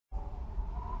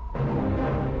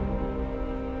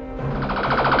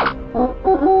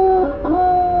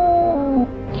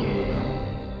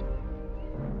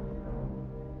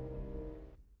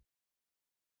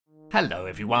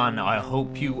everyone, I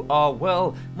hope you are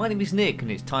well. My name is Nick and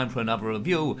it's time for another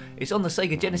review. It's on the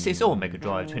SEGA Genesis or Mega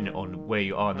Drive, depending on where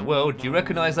you are in the world. Do you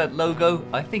recognise that logo?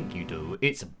 I think you do.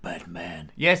 It's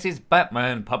Batman. Yes, it's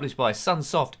Batman, published by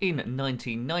Sunsoft in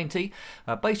 1990.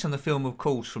 Based on the film, of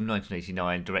course, from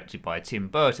 1989, directed by Tim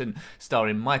Burton,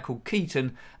 starring Michael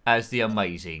Keaton as the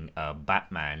amazing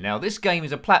Batman. Now, this game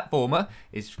is a platformer.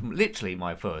 It's literally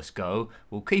my first go.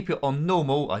 We'll keep it on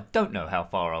normal. I don't know how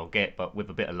far I'll get, but with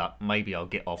a bit of luck, maybe I'll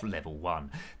get off level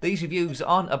 1. These reviews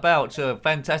aren't about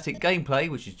fantastic gameplay,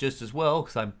 which is just as well,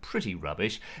 because I'm pretty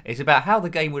rubbish. It's about how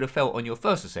the game would have felt on your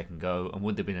first or second go, and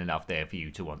would there have been enough there for you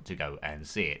to want to go and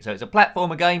see it. So it's a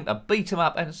platformer game, a beat 'em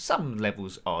up, and some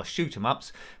levels are shoot 'em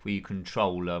ups, where you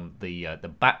control the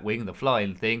Batwing, the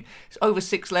flying thing. It's over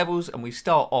 6 levels, and we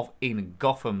start off in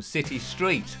Gotham City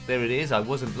Street. There it is, I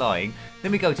wasn't lying.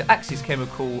 Then we go to Axis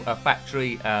Chemical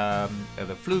Factory,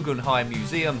 the Flugenheim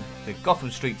Museum, the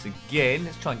Gotham Streets again.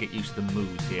 Let's try and get used to the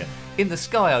moves here. In the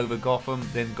sky over Gotham,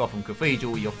 then Gotham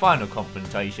Cathedral, your final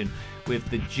confrontation with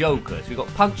the Joker. So we've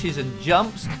got punches and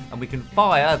jumps, and we can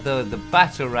fire the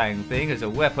Batarang thing as a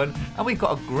weapon, and we've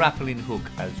got a grappling hook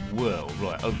as well.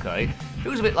 Right, okay.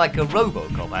 Feels a bit like a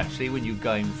Robocop, actually, when you're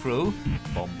going through.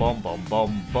 Bomb, bomb, bomb,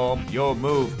 bomb, bomb. Your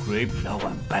move, creep. No,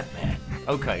 I'm Batman.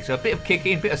 Okay, so a bit of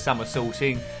kicking, a bit of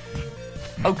somersaulting.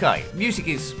 Okay, music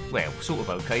is, well, sort of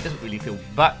okay. It doesn't really feel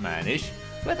Batman-ish.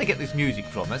 Where'd they get this music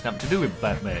from? That's nothing to do with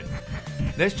Batman.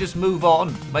 Let's just move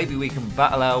on. Maybe we can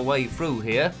battle our way through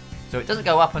here. So it doesn't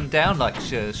go up and down like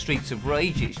Streets of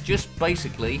Rage. It's just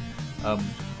basically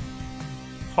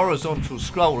horizontal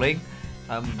scrolling.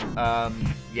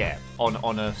 Yeah,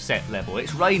 on a set level.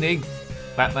 It's raining.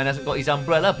 Batman hasn't got his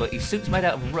umbrella, but his suit's made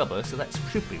out of rubber, so that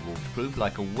should be waterproof,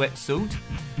 like a wetsuit.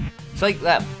 Take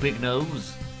that, big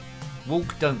nose.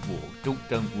 Walk, don't walk. Talk,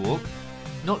 don't walk.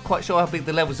 Not quite sure how big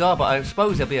the levels are, but I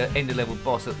suppose there'll be an end-of-level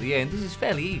boss at the end. This is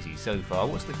fairly easy so far.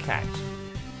 What's the catch?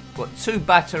 Got 2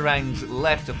 Batarangs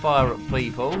left to fire at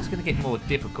people. It's going to get more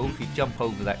difficult if you jump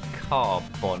over that car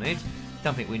bonnet.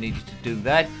 Don't think we needed to do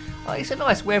that. It's a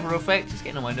nice weather effect. It's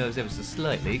getting on my nerves ever so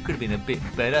slightly. It could have been a bit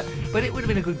better, but it would have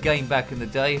been a good game back in the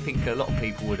day. I think a lot of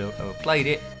people would have played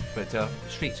it, but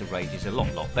Streets of Rage is a lot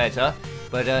better.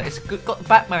 But it's got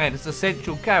Batman as the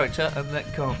central character, and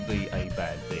that can't be a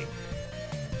bad thing.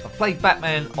 I've played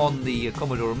Batman on the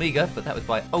Commodore Amiga, but that was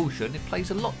by Ocean. It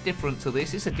plays a lot different to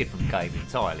this. It's a different game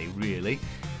entirely, really.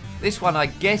 This one, I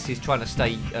guess, is trying to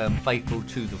stay faithful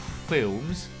to the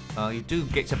films. You do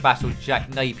get to battle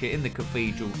Jack Napier in the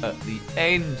cathedral at the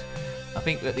end. I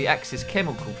think at the Axis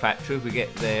Chemical Factory, if we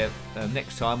get there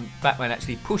next time, Batman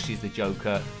actually pushes the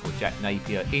Joker, or Jack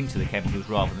Napier, into the chemicals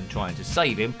rather than trying to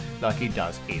save him like he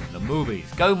does in the movies.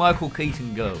 Go Michael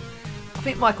Keaton, go. I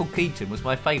think Michael Keaton was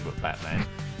my favourite Batman,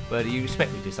 but you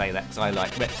expect me to say that because I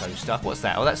like retro stuff. What's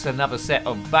that? Oh, that's another set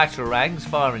of Batarangs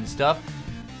firing stuff.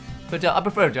 But I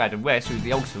prefer to Adam West, who's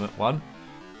the ultimate one.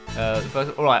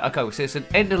 Alright, okay, so it's an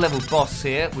end-of-level boss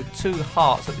here with 2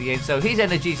 hearts at the end. So his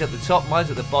energy's at the top, mine's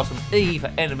at the bottom. E for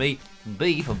enemy,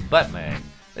 B for Batman.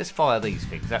 Let's fire these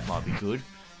things, that might be good.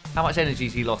 How much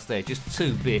energy's he lost there? Just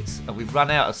 2 bits, and we've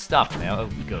run out of stuff now. Oh,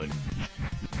 good.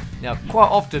 Now, quite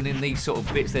often in these sort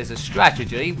of bits, there's a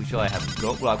strategy, which I haven't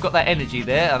got. Well, I've got that energy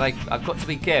there, and I've got to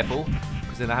be careful,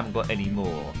 because then I haven't got any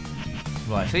more.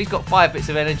 Right, so he's got 5 bits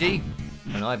of energy.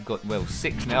 And I've got, well,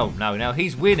 6 now. No, now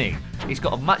he's winning. He's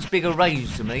got a much bigger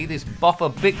range to me, this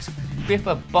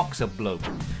Biffa boxer bloke.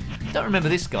 Don't remember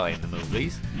this guy in the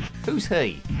movies. Who's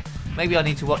he? Maybe I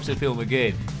need to watch the film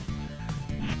again.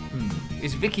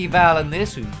 Is Vicky Val in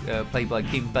this, who played by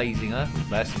Kim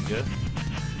Basinger?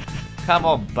 Come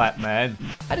on, Batman.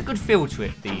 Had a good feel to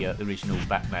it, the original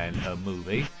Batman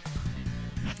movie.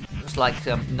 It's like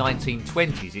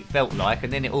 1920s, it felt like,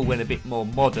 and then it all went a bit more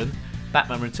modern.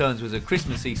 Batman Returns was a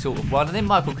Christmassy sort of one, and then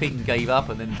Michael Keaton gave up,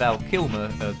 and then Val Kilmer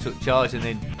took charge, and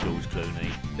then George Clooney.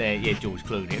 There, yeah, George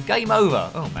Clooney. Game over.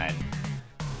 Oh, man.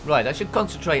 Right, I should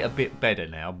concentrate a bit better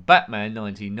now. Batman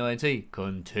 1990.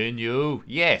 Continue.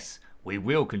 Yes, we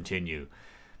will continue.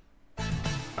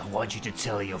 I want you to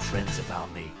tell your friends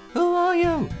about me. Who are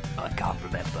you? I can't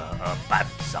remember.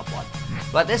 Someone.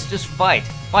 Right, let's just fight.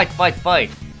 Fight.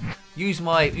 Use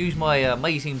my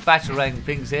amazing Batarang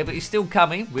things there, but he's still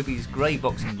coming with his grey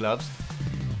boxing gloves.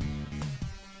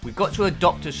 We've got to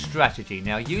adopt a strategy.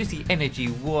 Now, use the energy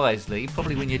wisely,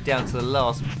 probably when you're down to the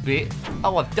last bit.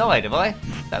 Oh, I've died, have I?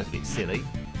 That was a bit silly.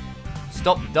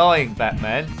 Stop dying,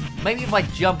 Batman. Maybe if I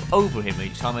jump over him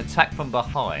each time and attack from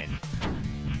behind.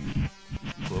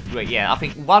 Well, yeah, I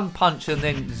think 1 punch and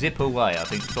then zip away, I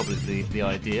think is probably the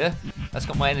idea. That's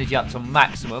got my energy up to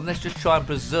maximum. Let's just try and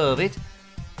preserve it.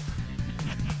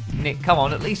 Nick, come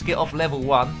on, at least get off level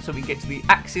 1 so we get to the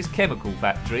Axis Chemical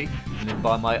Factory, and then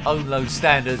by my own low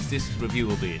standards, this review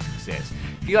will be a success.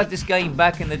 If you had this game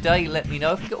back in the day, let me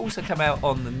know. If it could also come out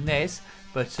on the NES,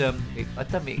 but I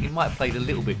don't think it might have played a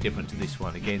little bit different to this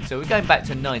one again. So we're going back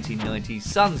to 1990,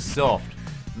 Sunsoft,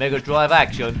 Mega Drive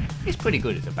action. It's pretty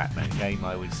good as a Batman game,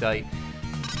 I would say.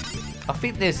 I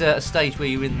think there's a stage where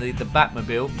you're in the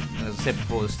Batmobile, and as I said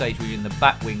before, the stage where you're in the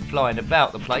Batwing flying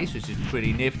about the place, which is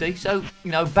pretty nifty. So,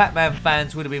 you know, Batman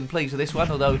fans would have been pleased with this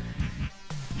one, although,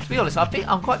 to be honest, I think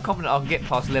I'm quite confident I'll get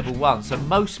past level 1. So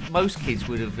most kids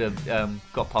would have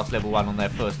got past level 1 on their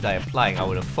first day of playing, I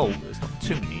would have thought. There's not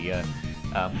too many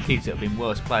kids that have been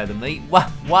worse player than me.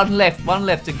 One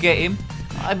left to get him.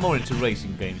 I'm more into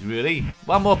racing games, really.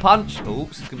 One more punch.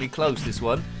 Oops, it's going to be close, this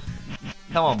one.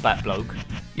 Come on, Batbloke.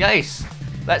 Yes,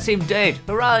 that's him dead.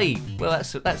 Hooray! Well, that's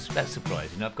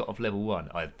surprising. I've got off level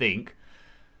 1, I think.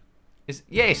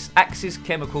 Yes, Axis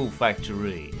Chemical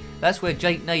Factory. That's where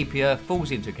Jake Napier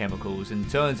falls into chemicals and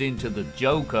turns into the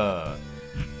Joker.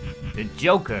 The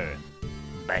Joker.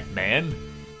 Batman.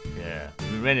 Yeah,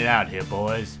 we're running out here,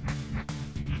 boys.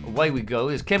 Away we go.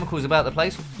 There's chemicals about the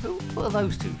place. What are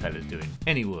those two fellas doing?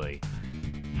 Anyway.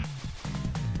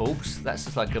 Oops, that's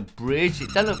just like a bridge. It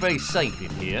doesn't look very safe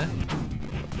in here.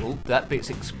 Oh, that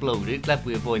bit's exploded. Glad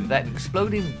we avoided that. An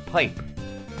exploding pipe.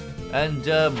 And,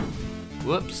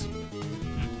 whoops.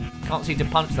 Can't seem to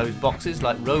punch those boxes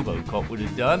like Robocop would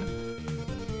have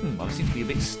done. I seem to be a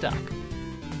bit stuck.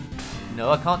 No,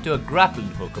 I can't do a grappling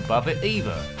hook above it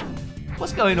either.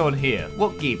 What's going on here?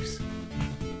 What gives?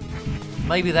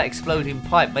 Maybe that exploding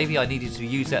pipe. Maybe I needed to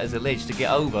use that as a ledge to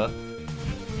get over.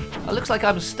 It looks like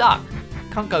I'm stuck.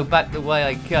 Can't go back the way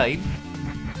I came.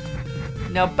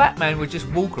 Now Batman would just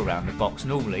walk around the box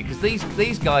normally, because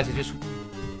these guys are just...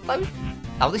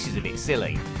 Oh, this is a bit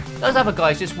silly. Those other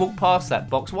guys just walk past that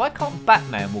box. Why can't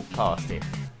Batman walk past it?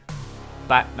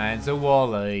 Batman's a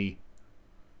wally.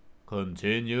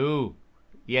 Continue.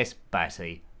 Yes,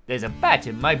 Batty. There's a bat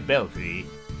in my belfry.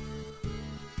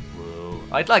 Whoa.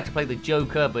 I'd like to play the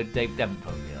Joker, but they haven't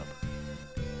phoned me up.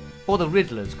 Or the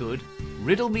Riddler's good.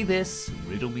 Riddle me this,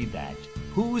 riddle me that.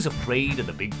 Who's afraid of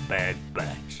the big bad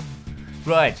bat?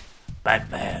 Right,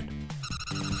 Batman.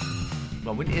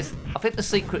 Well, I think the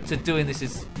secret to doing this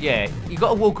is, yeah, you got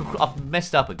to walk across. I've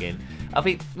messed up again. I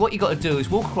think what you got to do is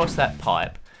walk across that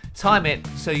pipe, time it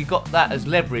so you got that as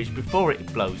leverage before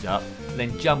it blows up, and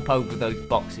then jump over those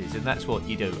boxes, and that's what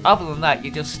you do. Other than that,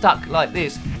 you're just stuck like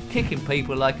this, kicking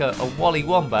people like a Wally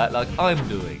Wombat, like I'm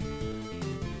doing.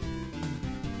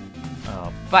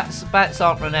 Bats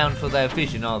aren't renowned for their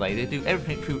vision, are they? They do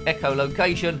everything through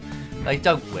echolocation. They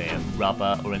don't wear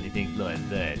rubber or anything like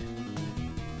that.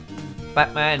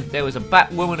 Batman, there was a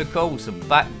Batwoman, of course, a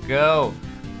Batgirl.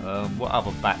 What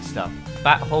other bat stuff?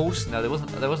 Bat horse? No, there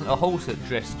wasn't a horse that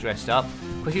dressed up.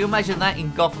 Could you imagine that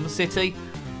in Gotham City?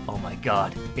 Oh my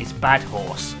God, it's Bat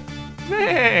Horse.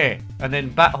 Yeah. And then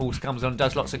Bat Horse comes on,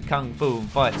 does lots of kung fu and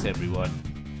fights everyone.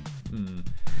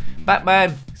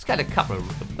 Batman, it's had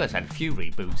it's had a few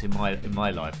reboots in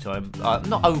my lifetime. I'm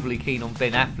not overly keen on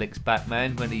Ben Affleck's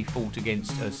Batman when he fought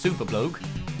against Super Bloke.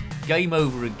 Game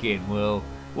over again. Well,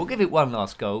 we'll give it one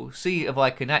last go. See if I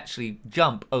can actually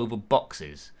jump over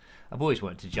boxes. I've always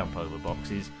wanted to jump over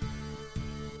boxes.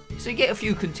 So you get a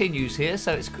few continues here,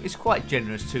 so it's quite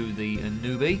generous to the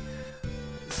newbie.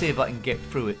 Let's see if I can get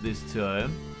through it this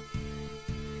time.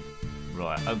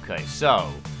 Right, okay,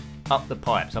 so up the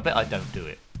pipes. I bet I don't do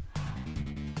it.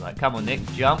 Right, come on, Nick,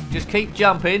 jump. Just keep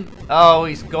jumping. Oh,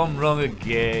 he's gone wrong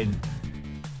again.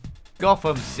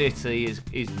 Gotham City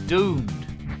is doomed.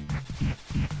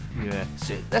 Yeah,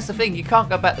 so that's the thing. You can't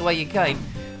go back the way you came.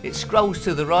 It scrolls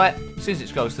to the right. As soon as it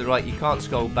scrolls to the right, you can't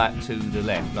scroll back to the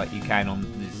left like you can on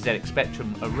the ZX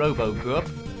Spectrum, a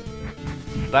RoboCop.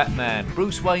 Batman,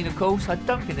 Bruce Wayne, of course. I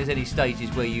don't think there's any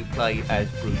stages where you play as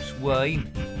Bruce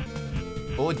Wayne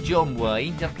or John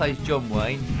Wayne. Just plays John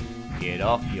Wayne. Get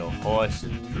off your horse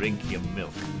and drink your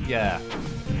milk. Yeah.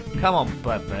 Come on,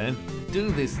 Batman. Do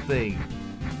this thing.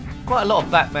 Quite a lot of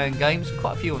Batman games.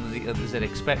 Quite a few on the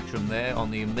ZX Spectrum there,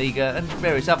 on the Amiga, and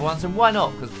various other ones. And why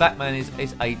not? Because Batman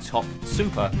is a top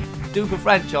super duper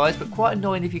franchise, but quite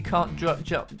annoying if you can't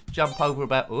jump over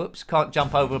about... Oops. Can't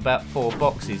jump over about 4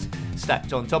 boxes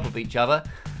stacked on top of each other.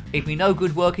 It'd be no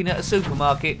good working at a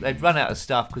supermarket. They'd run out of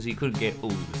stuff because you couldn't get all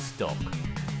the stock.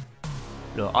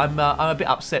 Look, I'm a bit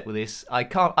upset with this. I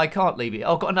can't leave it.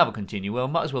 I've got another continue. Well,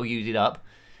 might as well use it up.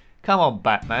 Come on,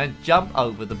 Batman, jump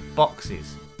over the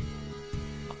boxes.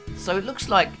 So it looks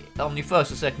like on your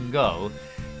first or second go,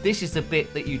 this is the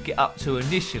bit that you'd get up to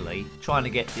initially, trying to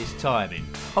get this timing.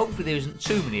 Hopefully there isn't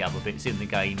too many other bits in the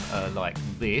game like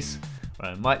this.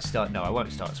 I might start. No, I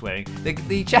won't start swearing.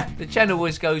 The channel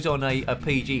always goes on a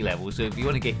PG level, so if you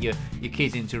want to get your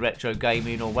kids into retro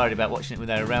gaming or worried about watching it when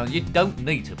they're around, you don't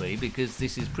need to be, because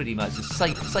this is pretty much as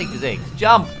safe as eggs.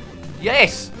 Jump!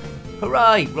 Yes!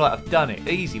 Hooray! Right, I've done it.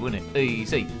 Easy, wasn't it?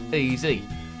 Easy, easy.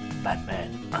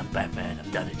 Batman, I'm Batman.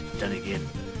 I've done it. Done it again.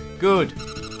 Good.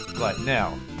 Right,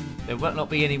 now, there will not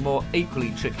be any more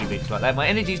equally tricky bits like that. My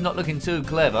energy's not looking too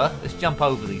clever. Let's jump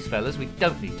over these fellas. We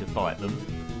don't need to fight them.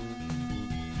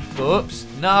 Oops.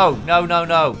 No.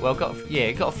 Well, got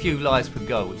a few lives per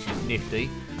go, which is nifty.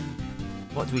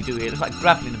 What do we do here? Looks like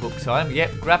grappling hook time.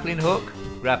 Yep, grappling hook.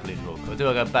 Grappling hook. Or do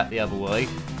I go back the other way?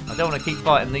 I don't want to keep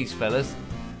fighting these fellas.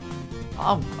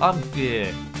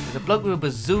 Yeah. There's a bloke with a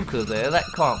bazooka there. That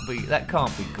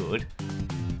can't be good.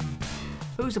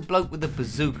 Who's a bloke with a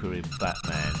bazooka in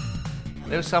Batman?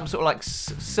 There was some sort of like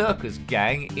circus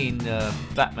gang in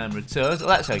Batman Returns. Oh,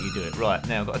 that's how you do it. Right,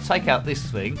 now I've got to take out this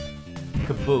thing.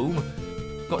 Kaboom.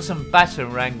 Got some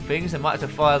batarang things. I might have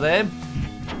to fire them.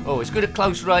 Oh, it's good at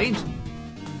close range.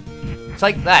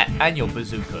 Take that and your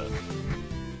bazooka.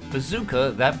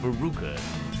 Bazooka, that baruka.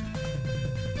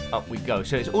 Up we go.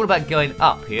 So it's all about going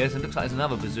up here. So it looks like there's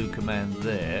another bazooka man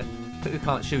there. But we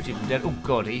can't shoot him from dead. Oh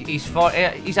god,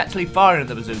 he's actually firing at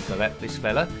the bazooka, this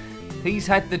fella. He's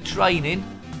had the training.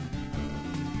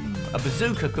 A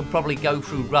bazooka could probably go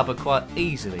through rubber quite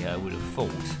easily, I would have thought.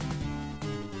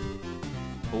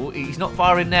 Oh, he's not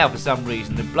firing now for some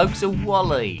reason. The bloke's a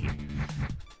wally.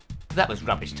 That was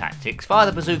rubbish tactics. Fire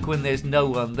the bazooka when there's no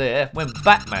one there. When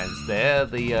Batman's there,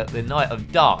 the Knight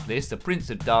of Darkness, the Prince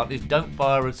of Darkness, don't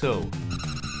fire at all.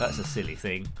 That's a silly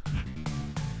thing.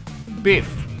 Biff.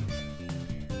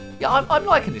 Yeah, I'm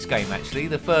liking this game actually.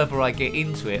 The further I get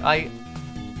into it,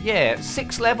 yeah,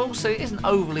 6 levels, so it isn't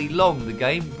overly long the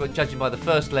game, but judging by the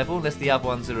first level, unless the other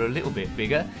ones are a little bit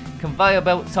bigger. Conveyor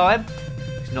belt time.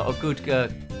 It's not a good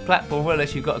platformer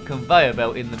unless you've got a conveyor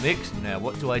belt in the mix. Now,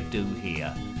 what do I do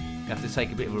here? You have to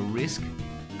take a bit of a risk.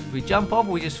 Do we jump off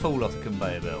or we just fall off the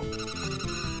conveyor belt?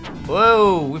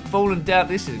 Whoa, we've fallen down.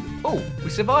 Oh, we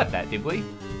survived that, did we?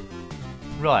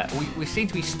 Right, we seem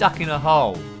to be stuck in a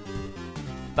hole.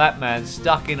 Batman's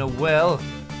stuck in a well.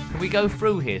 Can we go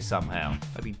through here somehow?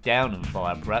 Maybe down and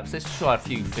fire, perhaps. Let's try a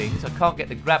few things. I can't get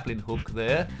the grappling hook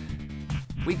there.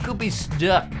 We could be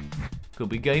stuck. Could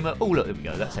be gamer. Oh, look, there we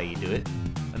go. That's how you do it.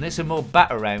 And there's some more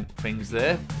batarang things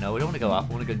there. No, we don't want to go up.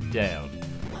 I want to go down.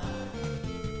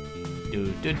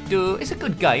 It's a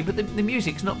good game, but the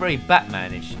music's not very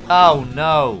Batmanish. Oh,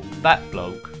 no.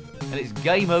 Batbloke. And it's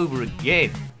game over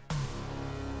again.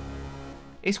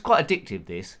 It's quite addictive,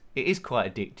 this. It is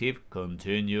quite addictive.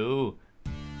 Continue.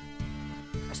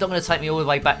 It's not going to take me all the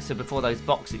way back to before those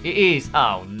boxes. It is.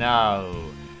 Oh,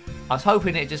 no. I was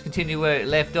hoping it'd just continue where it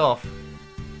left off.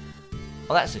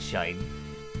 Oh, that's a shame.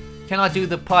 Can I do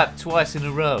the pipe twice in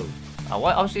a row? Oh,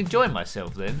 I was enjoying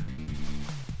myself then.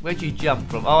 Where'd you jump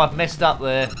from? Oh, I've messed up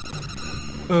there.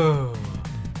 Oh.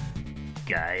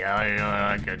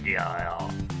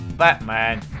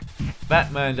 Batman.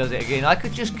 Batman does it again. I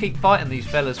could just keep fighting these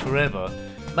fellas forever.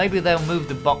 Maybe they'll move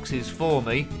the boxes for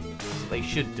me. They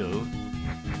should do.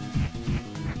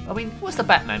 I mean, what's the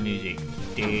Batman music?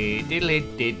 That's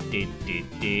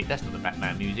not the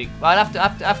Batman music. Well, I'll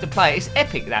have to play it. It's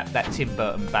epic, that Tim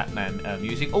Burton Batman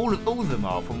music. All of them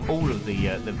are from all of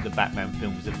the Batman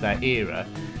films of that era.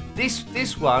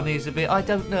 This one is a bit, I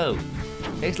don't know.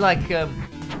 It's like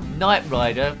Knight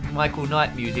Rider, Michael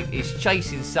Knight music is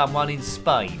chasing someone in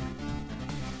Spain.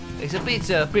 It's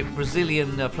a bit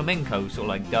Brazilian flamenco sort of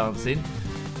like dancing,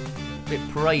 a bit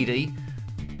paradey,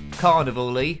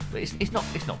 carnival-y, but it's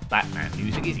not Batman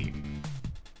music, is it?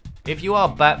 If you are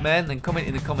Batman, then comment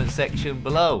in the comment section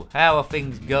below. How are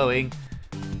things going?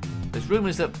 There's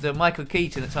rumours that Michael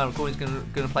Keaton at time of recording is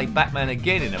going to play Batman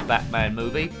again in a Batman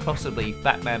movie, possibly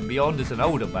Batman Beyond as an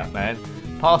older Batman,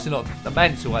 passing on the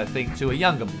mantle, I think, to a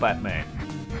younger Batman.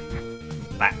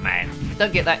 Batman.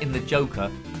 Don't get that in the Joker.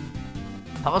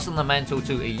 Passing the mantle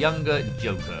to a younger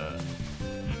Joker.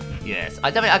 Yes, I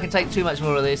don't think I can take too much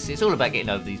more of this. It's all about getting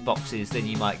over these boxes, then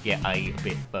you might get a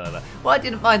bit further. Well, I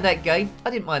didn't mind that game.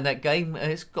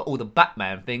 It's got all the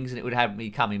Batman things and it would have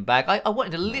me coming back. I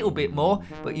wanted a little bit more,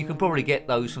 but you can probably get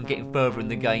those from getting further in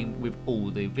the game with all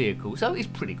the vehicles. So it's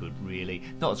pretty good, really.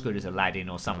 Not as good as Aladdin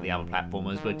or some of the other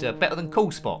platformers, but better than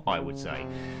Cool Spot, I would say.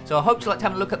 So I hope you liked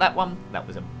having a look at that one. That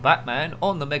was a Batman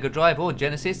on the Mega Drive or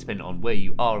Genesis, depending on where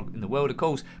you are in the world, of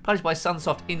course. Published by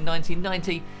Sunsoft in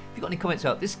 1990. If you've got any comments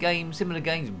about this game, similar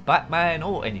games, Batman,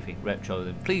 or anything retro,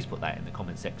 then please put that in the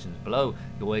comment sections below.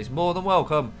 You're always more than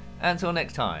welcome. Until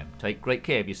next time, take great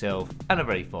care of yourself and a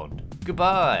very fond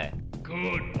goodbye.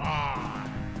 Goodbye.